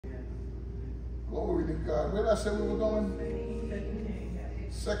Glory to God. Where did I say we were going?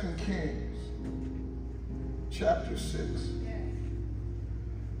 2 Kings, chapter 6.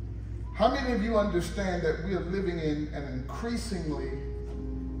 How many of you understand that we are living in an increasingly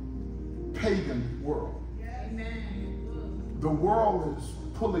pagan world? Amen. The world is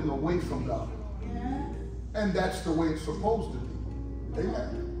pulling away from God. And that's the way it's supposed to be.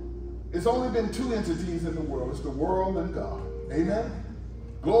 Amen. It's only been two entities in the world. It's the world and God. Amen.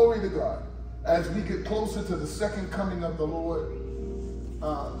 Glory to God. As we get closer to the second coming of the Lord,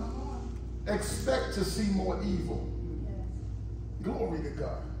 expect to see more evil. Glory to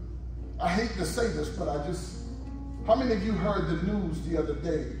God. I hate to say this, but how many of you heard the news the other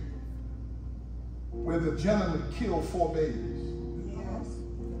day where the gentleman killed 4 babies? Yes.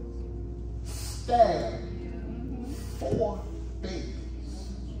 Stabbed 4 babies.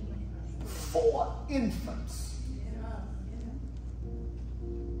 4 infants.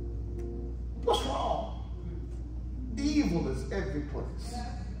 What's wrong? Evil is every place.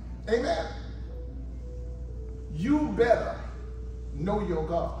 Amen. You better know your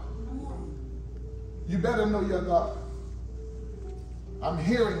God. You better know your God. I'm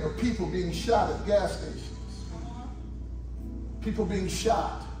hearing of people being shot at gas stations. People being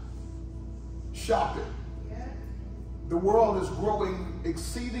shot. Shopping. The world is growing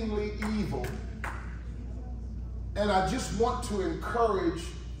exceedingly evil. And I just want to encourage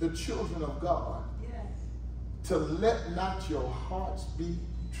the children of God to let not your hearts be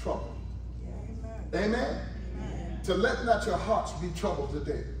troubled. Amen. To let not your hearts be troubled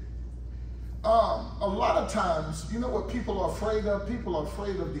today. A lot of times, you know what people are afraid of? People are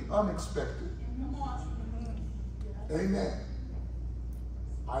afraid of the unexpected. Amen.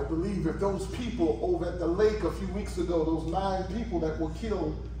 I believe if those people over at the lake a few weeks ago, those 9 people that were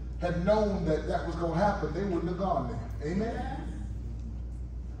killed, had known that that was going to happen, they wouldn't have gone there. Amen.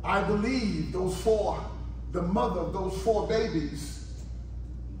 I believe the mother of those 4 babies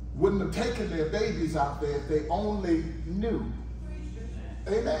wouldn't have taken their babies out there if they only knew.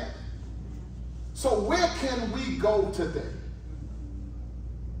 Amen. So where can we go today?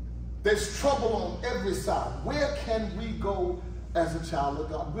 There's trouble on every side. Where can we go as a child of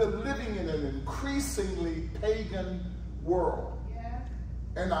God? We're living in an increasingly pagan world.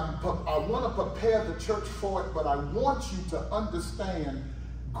 And I want to prepare the church for it, but I want you to understand,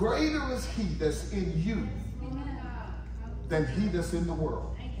 greater is he that's in you than he that's in the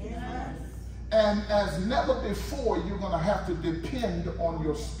world. And as never before, you're going to have to depend on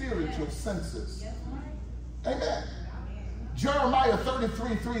your spiritual senses. Amen. Jeremiah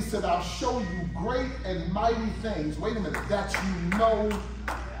 33:3 said, I'll show you great and mighty things, wait a minute, that you know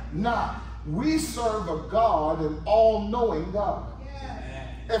not. We serve a God, an all-knowing God.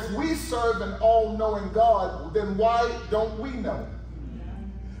 If we serve an all-knowing God, then why don't we know?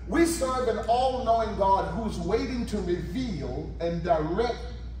 We serve an all-knowing God who's waiting to reveal and direct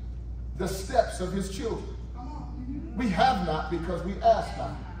the steps of his children. We have not because we ask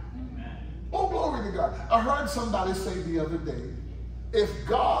not. Oh, glory to God. I heard somebody say the other day, if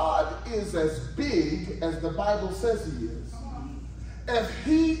God is as big as the Bible says he is, if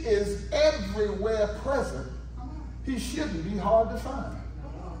he is everywhere present, he shouldn't be hard to find.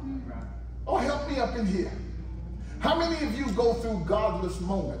 Oh, help me up in here. How many of you go through godless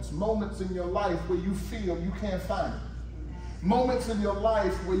moments, moments in your life where you feel you can't find him? Moments in your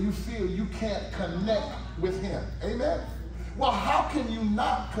life where you feel you can't connect with him. Amen? Well, how can you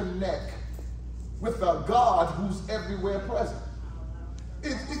not connect with a God who's everywhere present?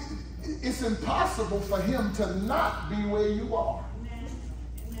 It's impossible for him to not be where you are.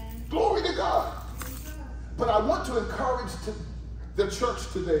 Glory to God. But I want to encourage the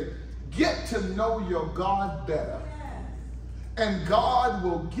church today, get to know your God better. And God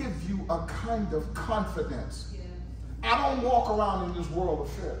will give you a kind of confidence. I don't walk around in this world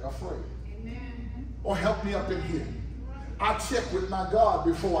afraid. Or help me up in here. I check with my God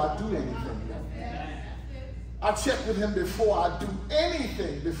before I do anything. I check with him before I do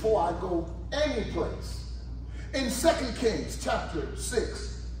anything, before I go any place. In 2 Kings chapter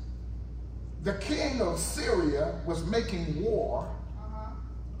 6, the king of Syria was making war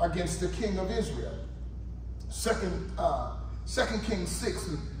against the king of Israel. 2 Kings 6,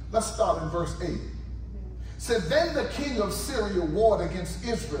 and let's start in verse 8. Said, then the king of Syria warred against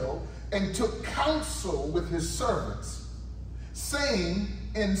Israel and took counsel with his servants, saying,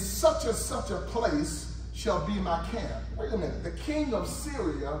 in such a place shall be my camp. Wait a minute. The king of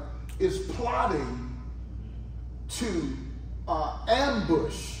Syria is plotting to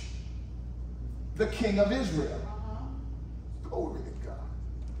ambush the king of Israel. Glory to God.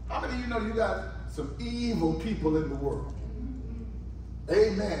 How many of you know you got some evil people in the world?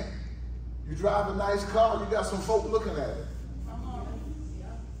 Amen. You drive a nice car, you got some folk looking at it.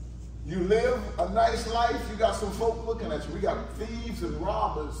 You live a nice life, you got some folk looking at you. We got thieves and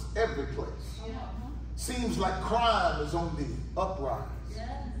robbers every place. Seems like crime is on the uprise.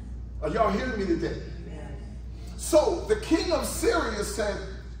 Are y'all hearing me today? So the king of Syria said,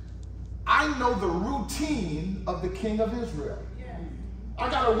 I know the routine of the king of Israel. I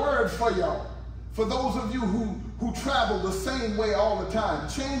got a word for y'all. For those of you who travel the same way all the time,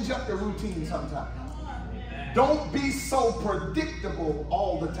 change up the routine sometime. Don't be so predictable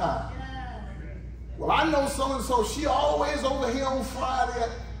all the time. Well, I know so-and-so, she always over here on Friday.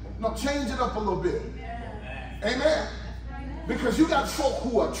 No, change it up a little bit. Amen. Because you got folk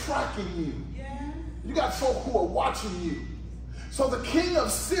who are tracking you. You got folk who are watching you. So the king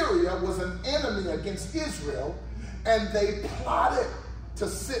of Syria was an enemy against Israel, and they plotted to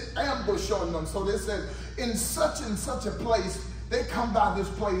sit ambush on them. So they said, in such and such a place, they come by this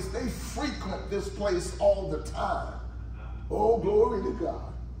place, they frequent this place all the time. Oh, glory to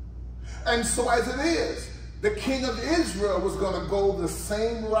God. And so as it is, the king of Israel was going to go the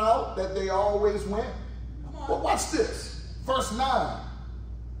same route that they always went. But watch this, verse 9.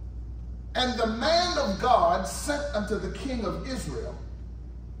 And the man of God sent unto the king of Israel,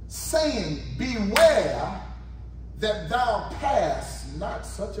 saying, beware that thou pass not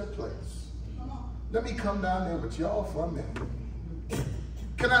such a place. Let me come down there with y'all for a minute.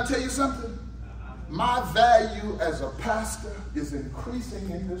 Can I tell you something? My value as a pastor is increasing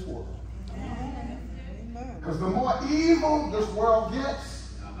in this world. Because the more evil this world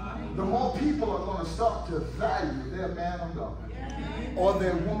gets, the more people are going to start to value their man of God or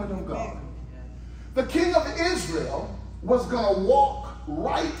their woman of God. The king of Israel was going to walk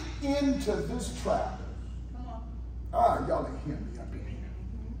right into this trap. Y'all ain't hearing me up in here.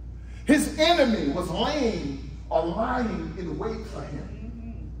 His enemy was lying in wait for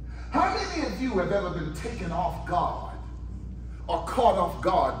him. How many of you have ever been taken off guard or caught off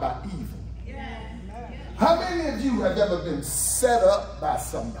guard by evil? How many of you have ever been set up by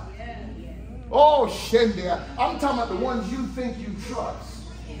somebody? Oh, Shendia, I'm talking about the ones you think you trust.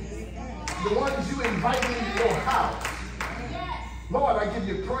 The ones you invite into your house. Lord, I give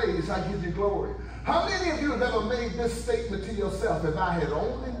you praise, I give you glory. How many of you have ever made this statement to yourself, if I had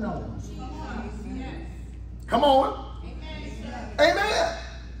only known? Come on. Amen.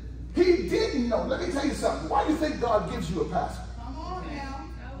 He didn't know. Let me tell you something. Why do you think God gives you a pastor?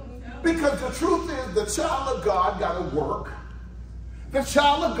 Because the truth is, the child of God got to work. The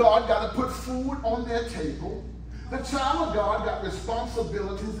child of God got to put food on their table. The child of God got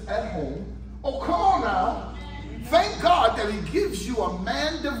responsibilities at home. Oh, come on now. Thank God that he gives you a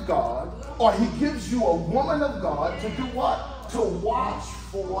man of God, or he gives you a woman of God to do what? To watch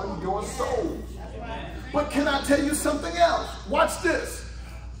for your soul. But can I tell you something else? Watch this.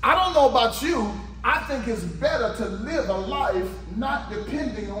 I don't know about you. I think it's better to live a life not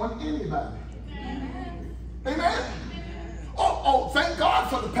depending on anybody. Amen? Oh, thank God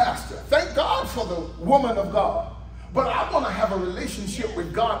for the pastor. Thank God for the woman of God. But I want to have a relationship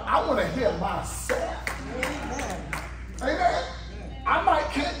with God. I want to hear myself. Amen? I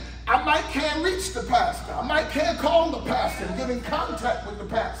might can't reach the pastor. I might can't call the pastor and get in contact with the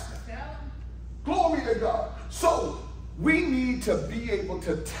pastor. Glory to God. So we need to be able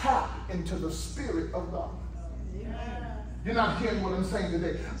to tap into the Spirit of God. You're not hearing what I'm saying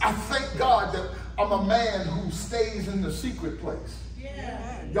today. I thank God that I'm a man who stays in the secret place.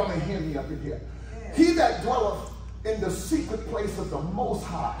 Y'all ain't hearing me up in here. He that dwelleth in the secret place of the Most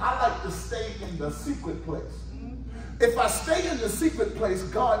High. I like to stay in the secret place. If I stay in the secret place,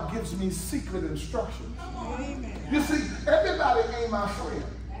 God gives me secret instructions. You see, everybody ain't my friend.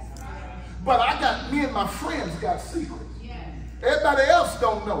 But me and my friends got secrets. Everybody else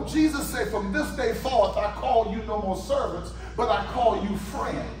don't know. Jesus said, from this day forth, I call you no more servants, but I call you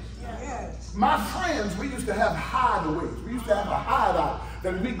friends. My friends, we used to have hideaways. We used to have a hideout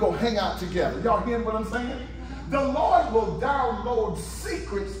that we go hang out together. Y'all hearing what I'm saying? The Lord will download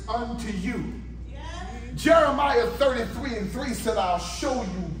secrets unto you. Jeremiah 33:3 said, I'll show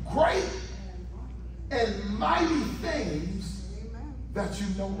you great and mighty things that you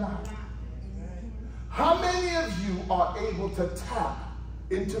know not. How many of you are able to tap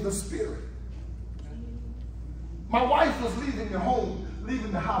into the Spirit? My wife was leaving the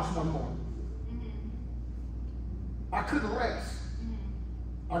house one morning. I couldn't rest.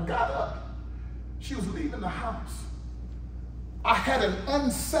 I got up. She was leaving the house. I had an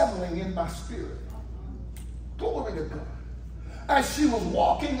unsettling in my spirit. Glory to God. As she was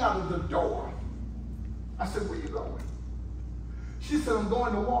walking out of the door, I said, where are you going? She said, I'm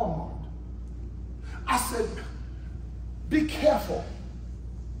going to Walmart. I said, be careful.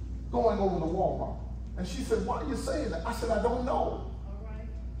 going over to Walmart. And she said, why are you saying that? I said, I don't know.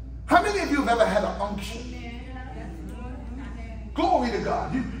 How many of you have ever had an unction? Glory to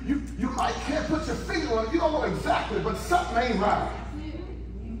God. You might can't put your finger on it. You don't know exactly, but something ain't right.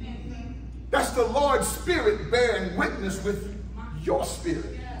 That's the Lord's Spirit bearing witness with your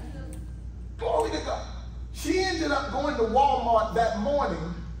spirit. Glory to God. She ended up going to Walmart that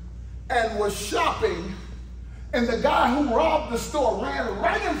morning and was shopping, and the guy who robbed the store ran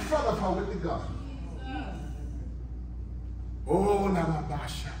right in front of her with the gun. Oh,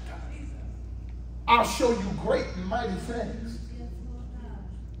 Nabashata. I'll show you great and mighty things.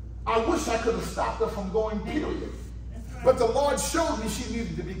 I wish I could have stopped her from going, period. But the Lord showed me she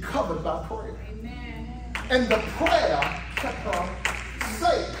needed to be covered by prayer. And the prayer kept her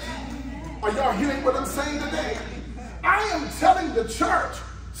safe. Are y'all hearing what I'm saying today? I am telling the church,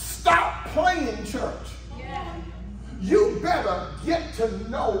 stop playing church. You better get to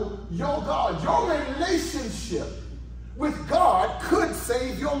know your God. Your relationship with God could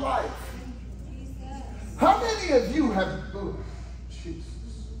save your life. How many of you have, oh, Jesus.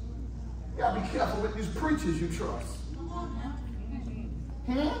 You gotta be careful with these preachers you trust.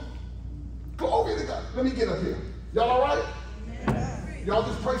 Glory to God. Let me get up here. Y'all all right? Y'all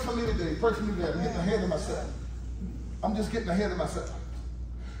just pray for me today. Pray for me today. I'm getting ahead of myself. I'm just getting ahead of myself.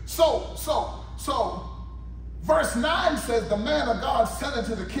 So, verse 9 says, the man of God said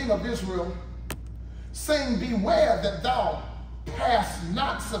unto the king of Israel, saying, beware that thou pass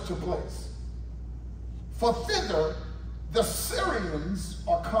not such a place. For thither the Syrians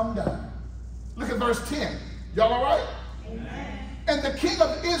are come down. Look at verse 10. Y'all all right? Amen. And the king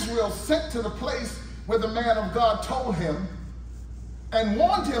of Israel sent to the place where the man of God told him and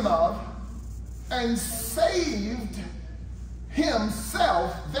warned him of, and saved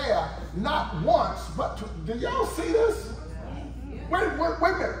himself there, not once, but twice. Do y'all see this? Wait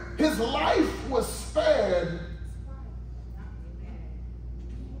a minute. His life was spared.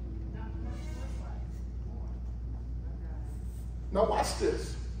 Now watch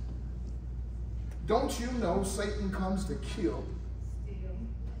this. Don't you know Satan comes to kill,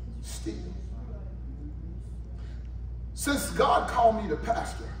 steal? Since God called me to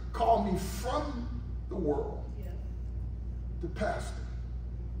pastor, called me from the world to pastor,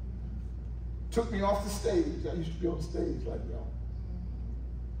 took me off the stage. I used to be on the stage like y'all.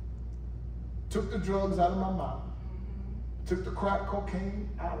 Took the drugs out of my mouth. Took the crack cocaine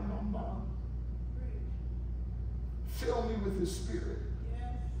out of my mouth. Filled me with his spirit.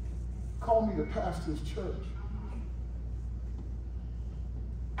 Called me to pastor his church.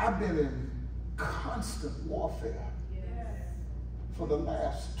 I've been in constant warfare for the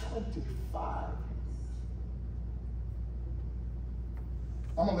last 25 years.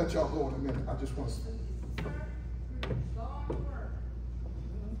 I'm going to let y'all go in a minute. I just want to say.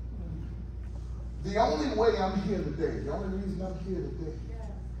 The only way I'm here today, the only reason I'm here today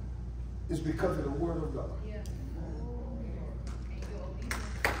is because of the word of God.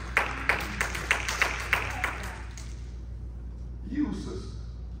 You, sister,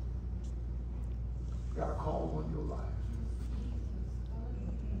 got a call on your life.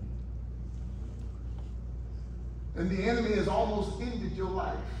 And the enemy has almost ended your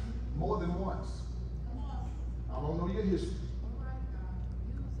life more than once. I don't know your history.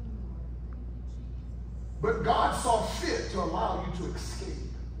 But God saw fit to allow you to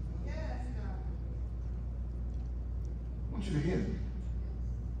escape. I want you to hear me.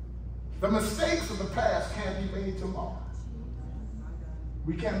 The mistakes of the past can't be made tomorrow.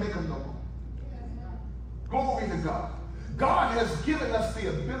 We can't make them no more. Glory to God. God has given us the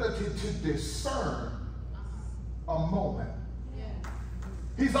ability to discern a moment.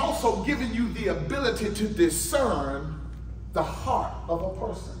 He's also given you the ability to discern the heart of a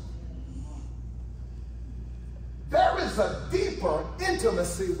person. There is a deeper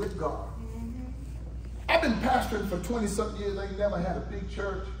intimacy with God. I've been pastoring for 20-something years. I ain't never had a big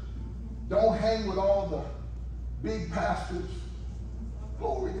church. Don't hang with all the big pastors.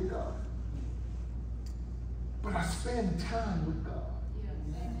 Glory to God. But I spend time with God.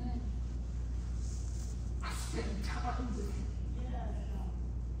 I spend time with him.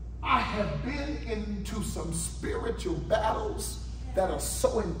 I have been into some spiritual battles that are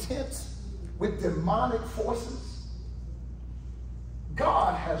so intense with demonic forces.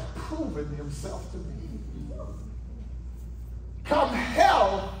 God has proven himself to me. Come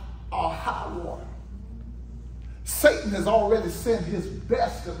hell or high water, Satan has already sent his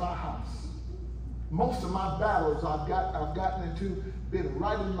best to my house. Most of my battles I've gotten into been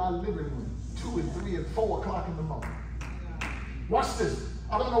right in my living room, 2 and 3 and 4 o'clock in the morning. Watch this.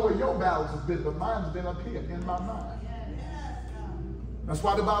 I don't know where your battles have been, but mine's been up here in my mind. That's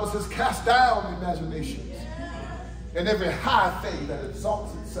why the Bible says, cast down imaginations and every high thing that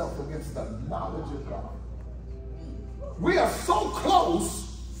exalts itself against the knowledge of God. We are so close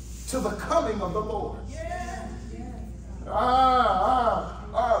to the coming of the Lord. A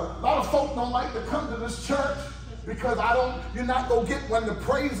lot of folk don't like to come to this church because you're not going to get when the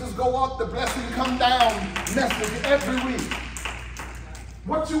praises go up, the blessing come down message every week.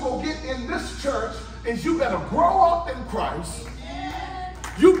 What you will get in this church is you better grow up in Christ.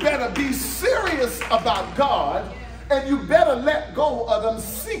 You better be serious about God, and you better let go of them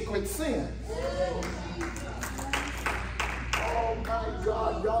secret sins. Oh my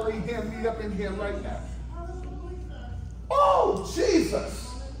God, y'all ain't hearing me up in here right now. Oh, Jesus.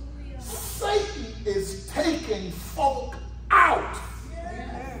 Satan is taking folk out.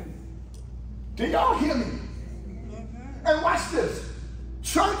 Do y'all hear me? And watch this.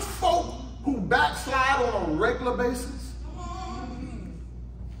 Church folk who backslide on a regular basis.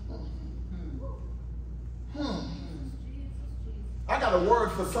 I got a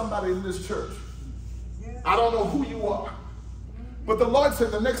word for somebody in this church. I don't know who you are. But the Lord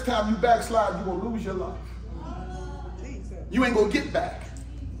said the next time you backslide, you're going to lose your life. You ain't going to get back.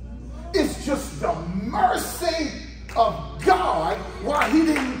 It's just the mercy of God why he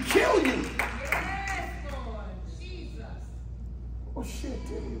didn't kill you. Oh shit,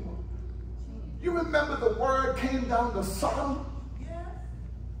 you remember the word came down to Sodom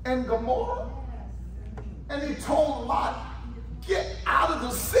and Gomorrah? And he told Lot, get out of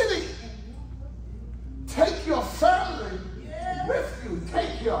the city. Take your family with you.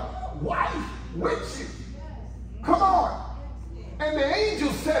 Take your wife with you. Come on. And the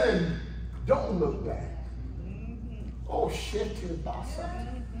angel said, don't look back. Oh, shit,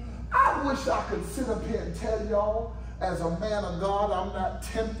 I wish I could sit up here and tell y'all, as a man of God, I'm not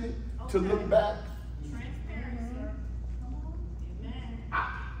tempted to look back.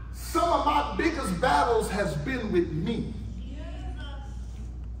 Some of my biggest battles has been with me.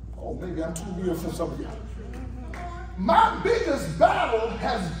 Oh, maybe I'm too real for some of you. My biggest battle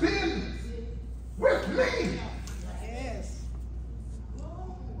has been with me.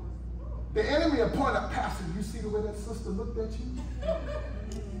 The enemy appointed pastor. You see the way that sister looked at you?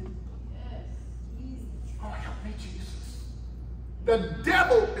 Oh, help me, Jesus. The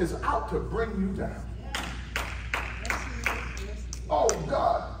devil is out to bring you down. Oh,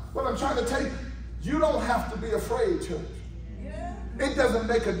 God. What I'm trying to tell you, you don't have to be afraid, church. It doesn't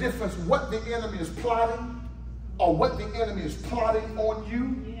make a difference what the enemy is plotting or what the enemy is plotting on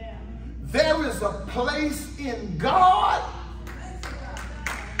you. There is a place in God.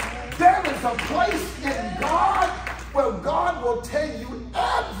 There is a place in God where God will tell you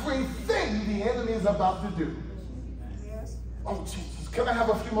everything the enemy is about to do. Oh, Jesus. Can I have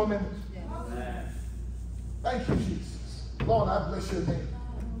a few more minutes? Thank you, Jesus. Lord, I bless your name.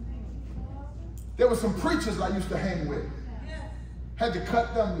 There were some preachers I used to hang with. Had to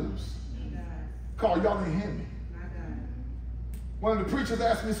cut them loose. Call, y'all didn't hear me. One of the preachers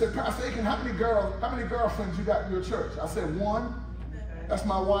asked me, he said, Pastor Aiken, how many girlfriends you got in your church? I said, one. That's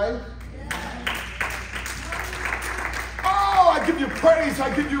my wife. Oh, I give you praise.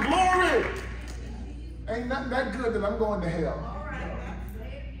 I give you glory. Ain't nothing that good that I'm going to hell.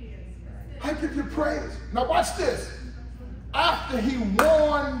 I give you praise. Now watch this. After he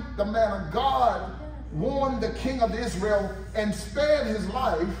warned the man of God, warned the king of Israel, and spared his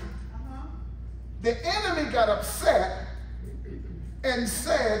life, the enemy got upset and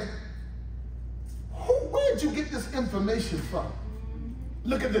said, where'd you get this information from?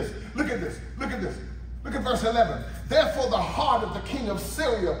 Look at this, look at this, look at this. Look at verse 11. Therefore the heart of the king of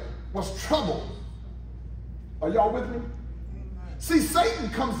Syria was troubled. Are y'all with me? See, Satan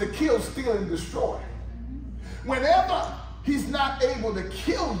comes to kill, steal, and destroy. Whenever he's not able to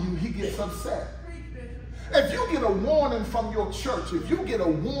kill you, he gets upset. If you get a warning from your church, if you get a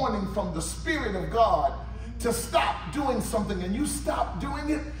warning from the Spirit of God to stop doing something and you stop doing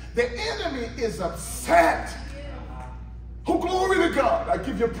it, the enemy is upset. Oh, glory to God. I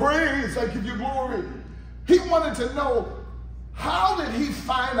give you praise. I give you glory. He wanted to know, how did he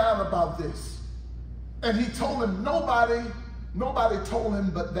find out about this? And he told him, nobody told him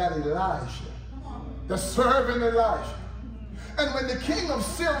but that Elijah, the servant Elijah. And when the king of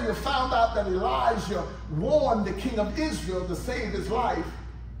Syria found out that Elijah warned the king of Israel to save his life,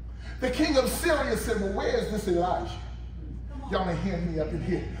 the king of Syria said, well, where is this Elijah? Y'all ain't hearing me up in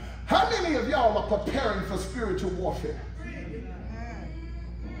here. How many of y'all are preparing for spiritual warfare?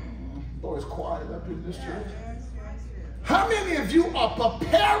 Oh, it's quiet up in this church. How many of you are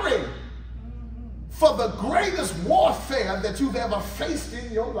preparing for the greatest warfare that you've ever faced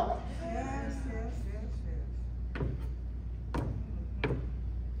in your life?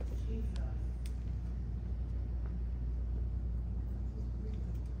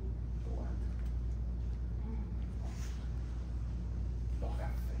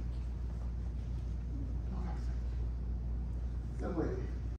 Get ready.